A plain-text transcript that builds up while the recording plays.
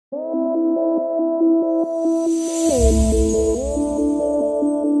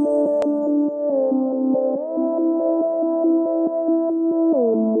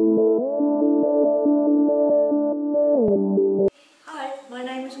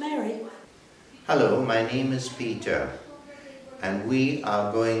Mary. Hello, my name is Peter, and we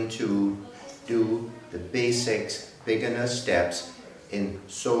are going to do the basics, beginner steps in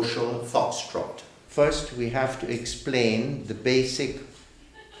social foxtrot. First, we have to explain the basic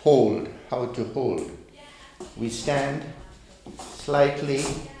hold, how to hold. We stand slightly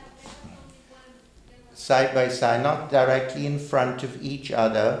side by side, not directly in front of each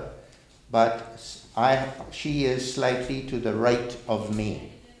other, but she is slightly to the right of me.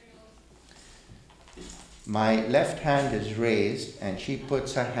 My left hand is raised and she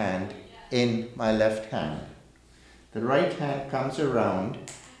puts her hand in my left hand. The right hand comes around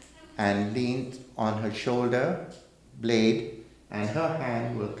and leans on her shoulder blade, and her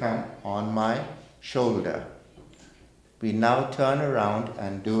hand will come on my shoulder. We now turn around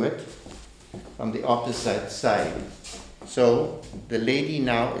and do it from the opposite side. So the lady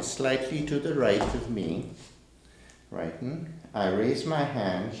now is slightly to the right of me. Right, I raise my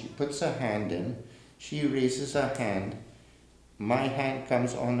hand, she puts her hand in, she raises her hand, my hand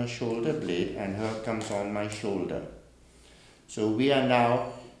comes on her shoulder blade and her comes on my shoulder. So we are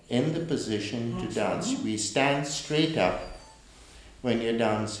now in the position to dance. We stand straight up when you're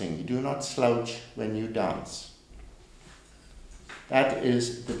dancing. You do not slouch when you dance. That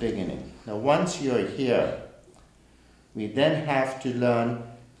is the beginning. Now once you're here, we then have to learn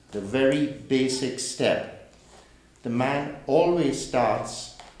the very basic step. The man always starts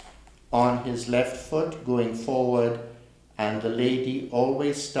on his left foot going forward, and the lady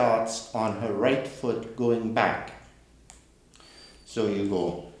always starts on her right foot going back. So you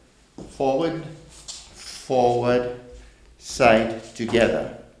go forward, forward, side,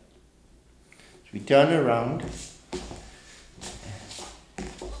 together. So we turn around,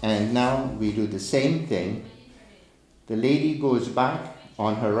 and now we do the same thing. The lady goes back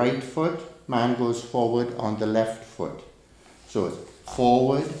on her right foot, man goes forward on the left foot. So it's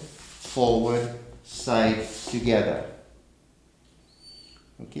forward, forward, side, together.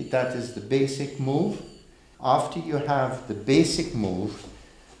 Okay, that is the basic move. After you have the basic move,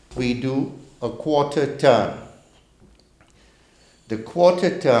 we do a quarter turn. The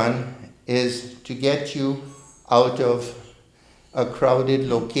quarter turn is to get you out of a crowded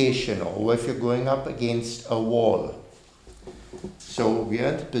location, or if you're going up against a wall. So we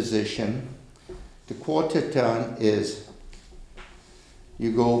are in the position. The quarter turn is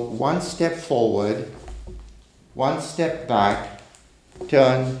you go one step forward, one step back,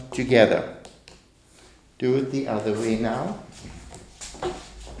 turn together. Do it the other way now.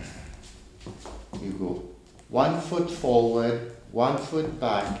 You go 1 foot forward, 1 foot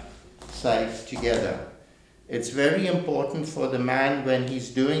back, side together. It's very important for the man when he's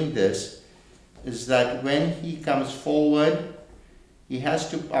doing this is that when he comes forward, he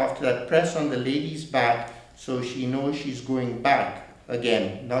has to, after that, press on the lady's back so she knows she's going back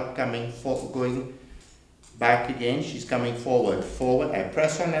again, not coming going back again. She's coming forward. Forward, I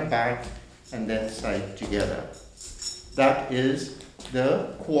press on her back and then side together. That is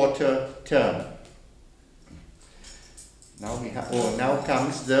the quarter turn. Now we have, now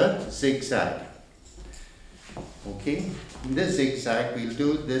comes the zigzag. Okay, in the zigzag we'll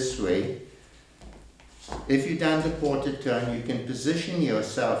do it this way. If you've done the quarter turn, you can position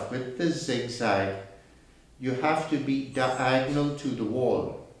yourself with the zigzag. You have to be diagonal to the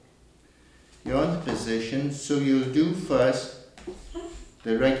wall. You're in the position, so you'll do first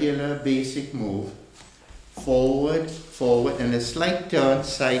the regular basic move, forward, forward, and a slight turn,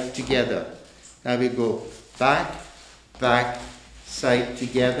 side together. Now we go back, back, side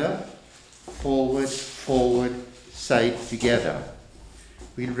together, forward, forward, side together.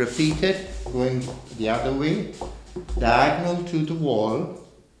 We'll repeat it going the other way, diagonal to the wall,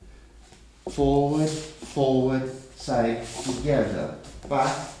 forward, forward, side together,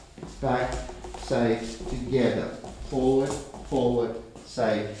 back, back, side together, forward, forward,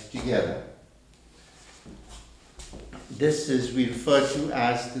 side together. This is we refer to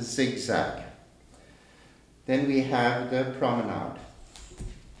as the zigzag. Then we have the promenade.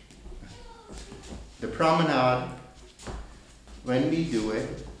 The promenade, when we do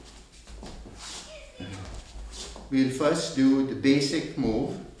it, we'll first do the basic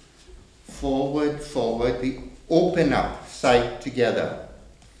move, forward, forward, we open up, side together.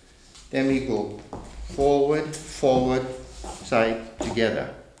 Then we go forward, forward, side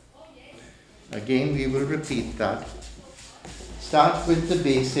together. Again, we will repeat that. Start with the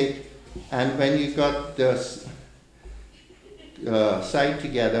basic, and when you got the side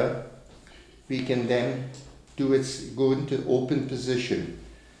together, we can then do it, go into open position.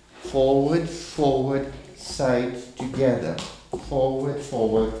 Forward, forward, side together. Forward,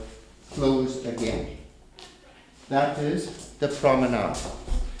 forward, close again. That is the promenade.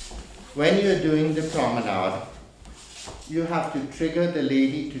 when you're doing the promenade, you have to trigger the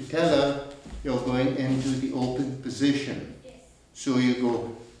lady to tell her you're going into the open position. So you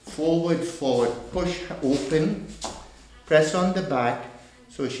go forward, forward, push open, press on the back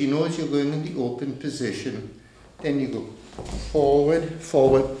so she knows you're going in the open position. Then you go forward,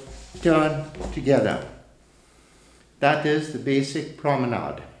 forward, turn together. That is the basic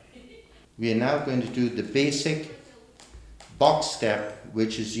promenade. We are now going to do the basic box step,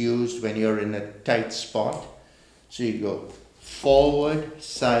 which is used when you're in a tight spot. So you go forward,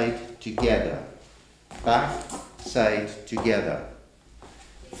 side, together, back, side, together,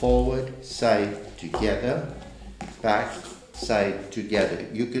 forward, side, together, back, side, together.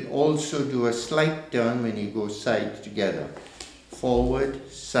 You can also do a slight turn when you go side, together,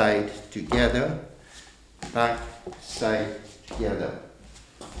 forward, side, together, back, side, together,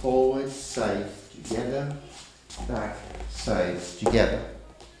 forward, side, together, back, side, together.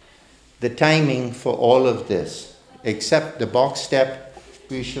 The timing for all of this, except the box step,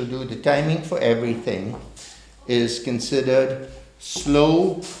 we shall do the timing for everything, is considered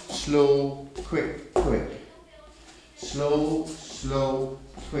slow, slow, quick, quick. Slow, slow,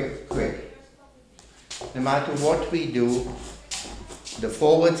 quick, quick. No matter what we do, the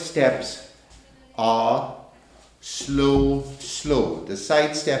forward steps are slow, slow. The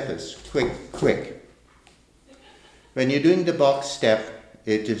side step is quick, quick. When you're doing the box step,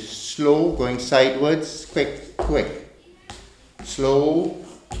 it is slow, going sideways, quick, quick. Slow,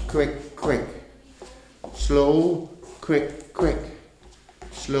 quick, quick. Slow, quick, quick.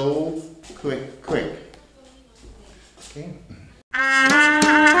 Slow, quick, quick. Okay.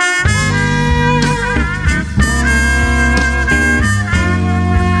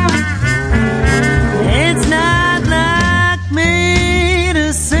 It's not like me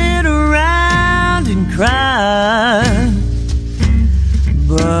to sit around and cry,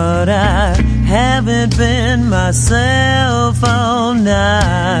 but I haven't been myself all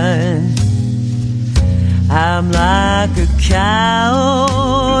night. I'm like a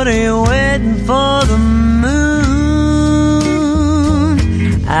coyote waiting for the moon.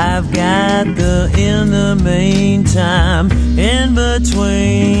 I've got the in the meantime, in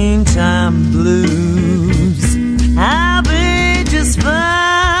between time blues. I'll be just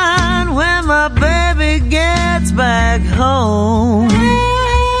fine when my baby gets back home.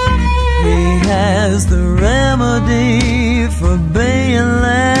 He has the remedy for being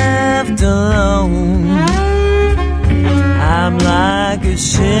left alone. I'm like a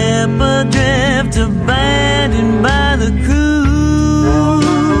ship adrift, abandoned by the crew.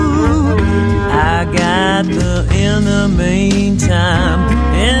 I got the in the meantime,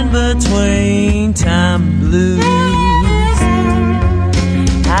 in between time blues.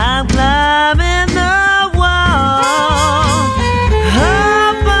 I'm climbing the wall,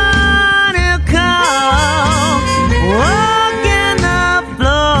 up on a call, walking the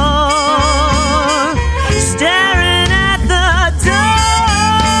floor, staring at the door.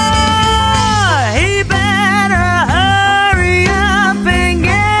 He better hurry up and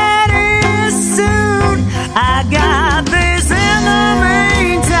get here soon. I got this in the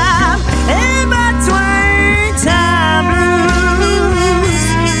meantime, in between time blues.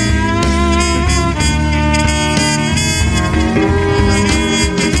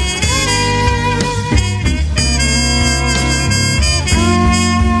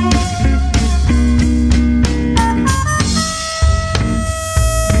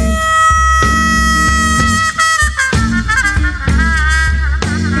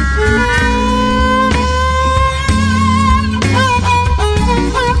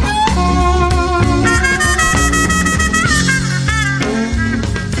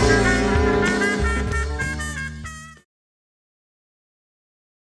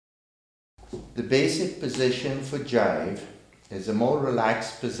 The basic position for jive is a more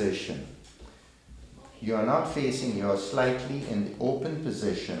relaxed position. You are not facing, you are slightly in the open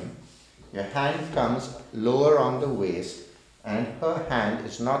position. Your hand comes lower on the waist and her hand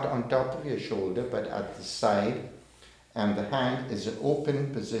is not on top of your shoulder but at the side, and the hand is an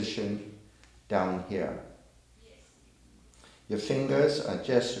open position down here. Your fingers are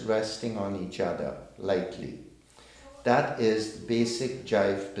just resting on each other lightly. That is the basic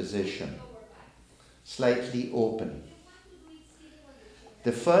jive position. Slightly open.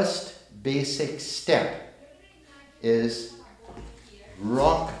 The first basic step is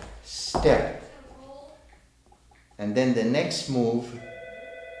rock step, and then the next move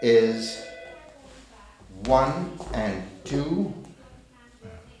is 1 and 2,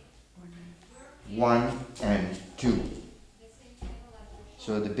 1 and 2.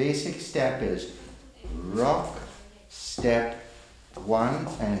 So the basic step is rock, step, 1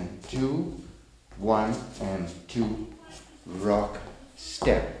 and 2, 1 and 2, rock,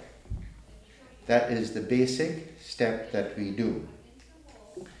 step. That is the basic step that we do.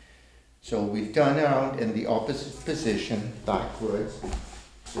 So we turn around in the opposite position backwards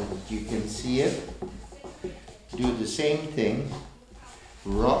so that you can see it. Do the same thing.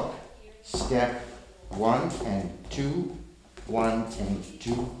 Rock, step, 1 and 2, 1 and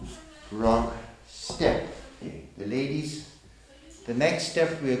 2, rock, step. Okay. The ladies, the next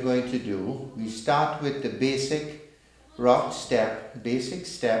step we are going to do, we start with the basic rock step, basic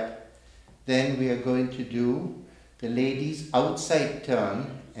step. Then we are going to do the ladies' outside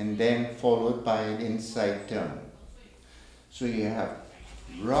turn and then followed by an inside turn. So you have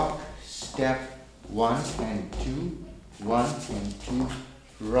rock, step, 1 and 2, 1 and 2,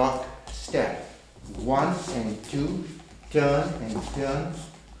 rock, step. 1 and 2, turn and turn,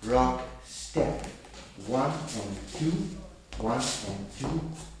 rock, step. 1 and 2, 1 and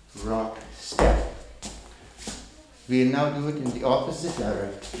 2, rock, step. We'll now do it in the opposite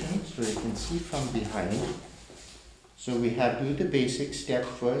direction so you can see from behind. So we have to do the basic step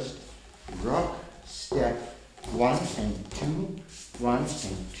first. Rock, step, 1 and 2, 1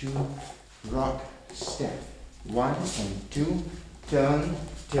 and 2, rock, step. 1 and 2, turn,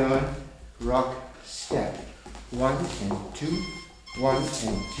 turn, rock, step. 1 and 2, 1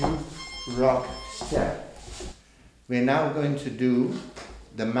 and 2, rock, step. We're now going to do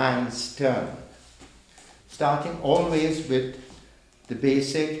the man's turn. Starting always with the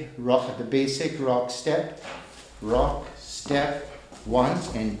basic rock step. Rock, step, 1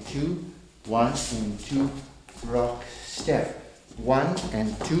 and 2, 1 and 2, rock, step. 1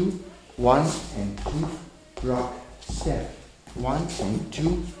 and 2, 1 and 2, rock, step. 1 and 2,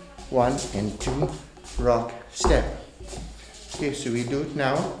 1 and 2, rock, step. Okay, so we do it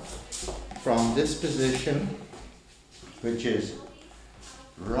now from this position, which is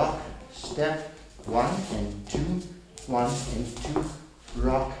rock, step, 1 and 2, 1 and 2,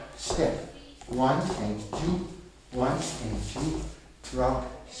 rock, step. 1 and 2, 1 and 2, rock,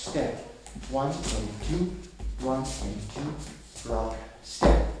 step. 1 and 2, 1 and 2, rock,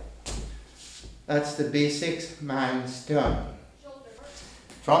 step. That's the basic man's turn.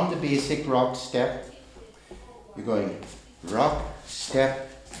 From the basic rock step, you're going rock, step,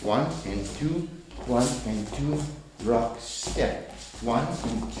 1 and 2, 1 and 2, rock, step. 1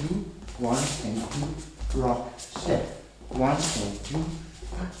 and 2, 1 and 2, rock, step. 1 and 2,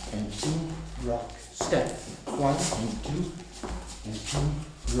 and 2, rock, step. 1 and 2, and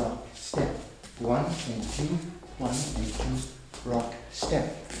 2, rock, step. 1 and 2, 1 and 2, rock, step.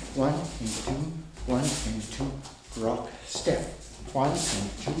 1 and 2, 1 and 2, rock, step. 1 and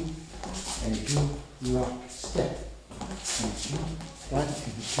 2, and 2, rock, step. And 2, 1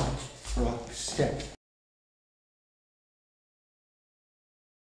 and 2, rock, step.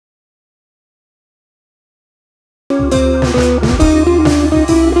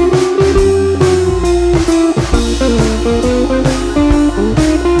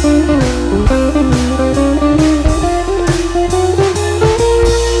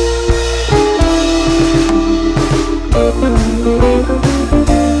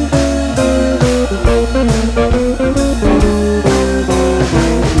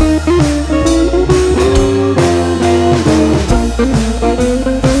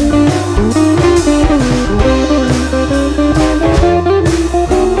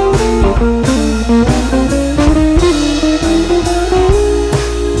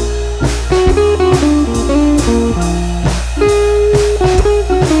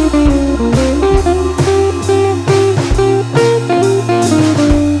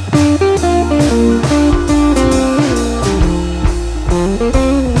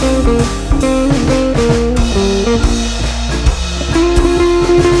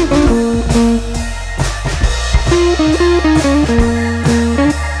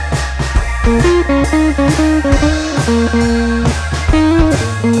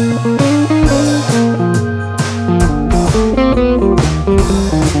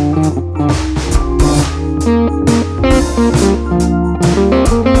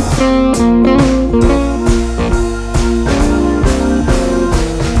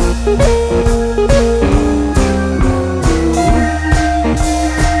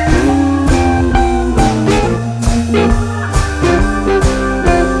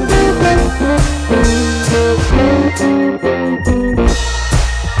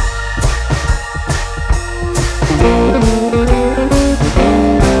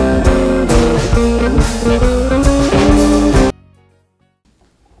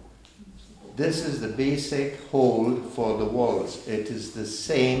 This is the basic hold for the waltz. It is the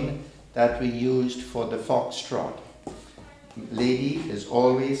same that we used for the Foxtrot. lady is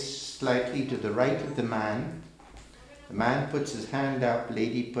always slightly to the right of the man. The man puts his hand up,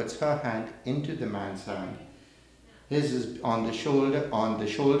 lady puts her hand into the man's hand. His is on the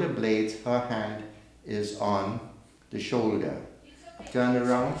shoulder blades, her hand is on the shoulder. Turn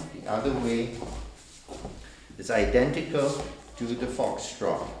around the other way. It's identical to the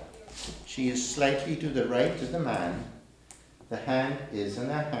foxtrot. She is slightly to the right of the man. The hand is in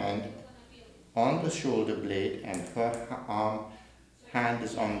her hand on the shoulder blade and her hand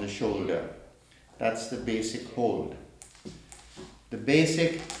is on the shoulder. That's the basic hold. The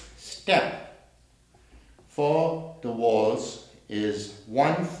basic step for the waltz is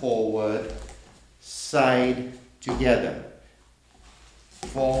one forward, side, together.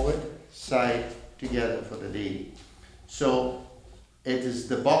 Forward, side, together for the lady. So it is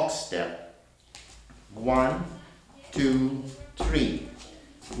the box step. 1, 2, 3.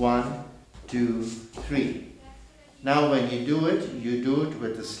 1, 2, 3. Now when you do it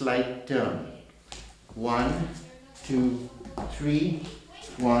with a slight turn. 1, 2, 3.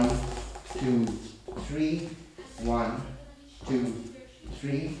 1, 2, 3. 1, 2,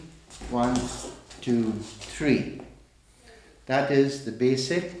 3. 1, 2, 3. That is the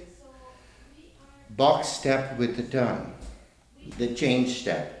basic box step with the turn, the change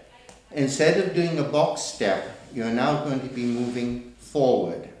step. Instead of doing a box step, you're now going to be moving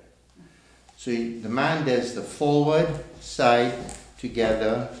forward. So the man does the forward, side,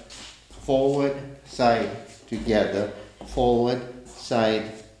 together, forward, side, together, forward,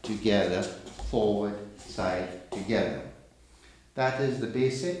 side, together, forward, side, together. That is the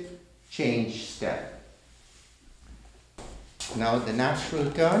basic change step. Now the natural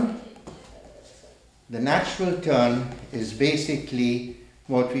turn. The natural turn is basically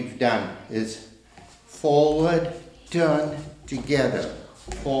what we've done is forward, turn, together.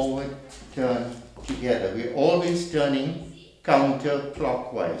 Forward, turn, together. We're always turning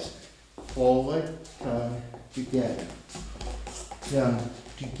counterclockwise. Forward, turn, together. Turn,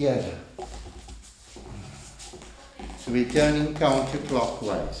 together. So we're turning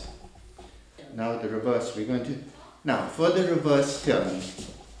counterclockwise. Now the reverse. Now for the reverse turn,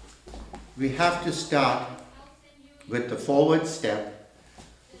 we have to start with the forward step,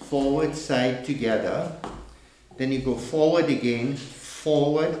 forward, side, together. Then you go forward again,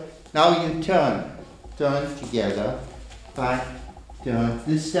 forward. Now you turn together, back, turn.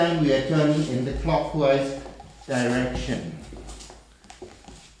 This time we are turning in the clockwise direction.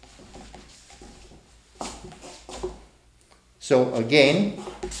 So again,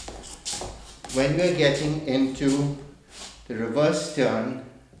 when we're getting into the reverse turn,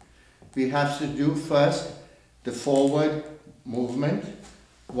 we have to do first the forward movement.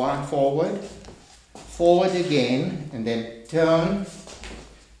 One forward, forward again, and then turn,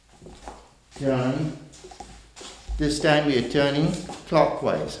 turn. This time we are turning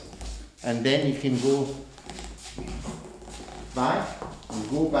clockwise. And then you can go back and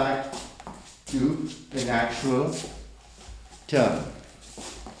go back to the natural turn.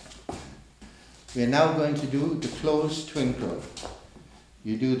 We are now going to do the closed twinkle.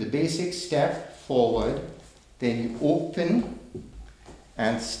 You do the basic step forward, then you open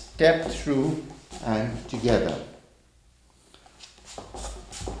and step through and together.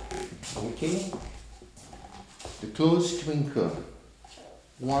 Okay? The closed twinkle.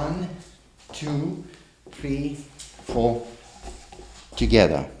 1, 2, 3, 4,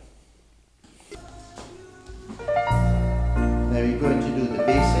 together. Now you're going to do the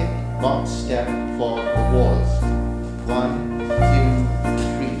basic box step for the waltz. 1, 2,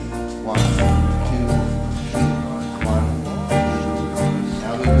 3. 1, 2, 3. 1, 2.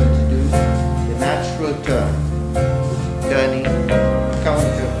 Now we're going to do the natural turn. Turning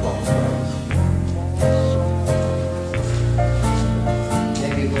counterclockwise.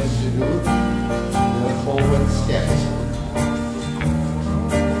 Then we're going to do the forward steps.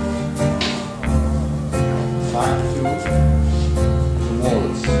 Back to the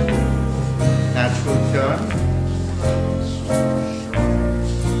waltz. Natural turn.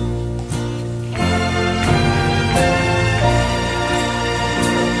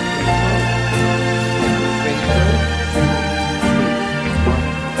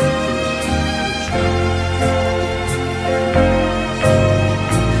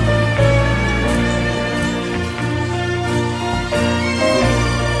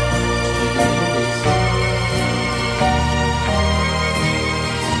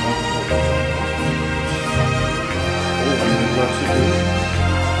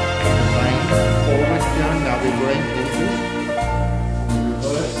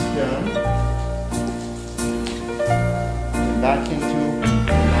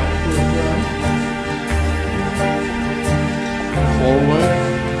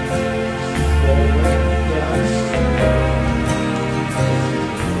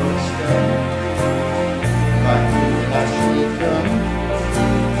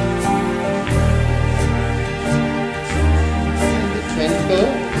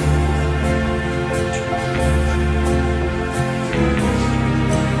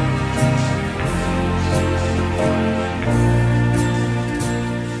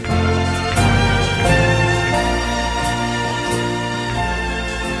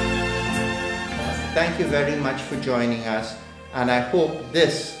 thank you very much for joining us, and I hope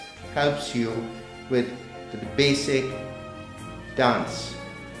this helps you with the basic dance.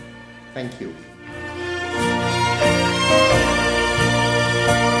 Thank you.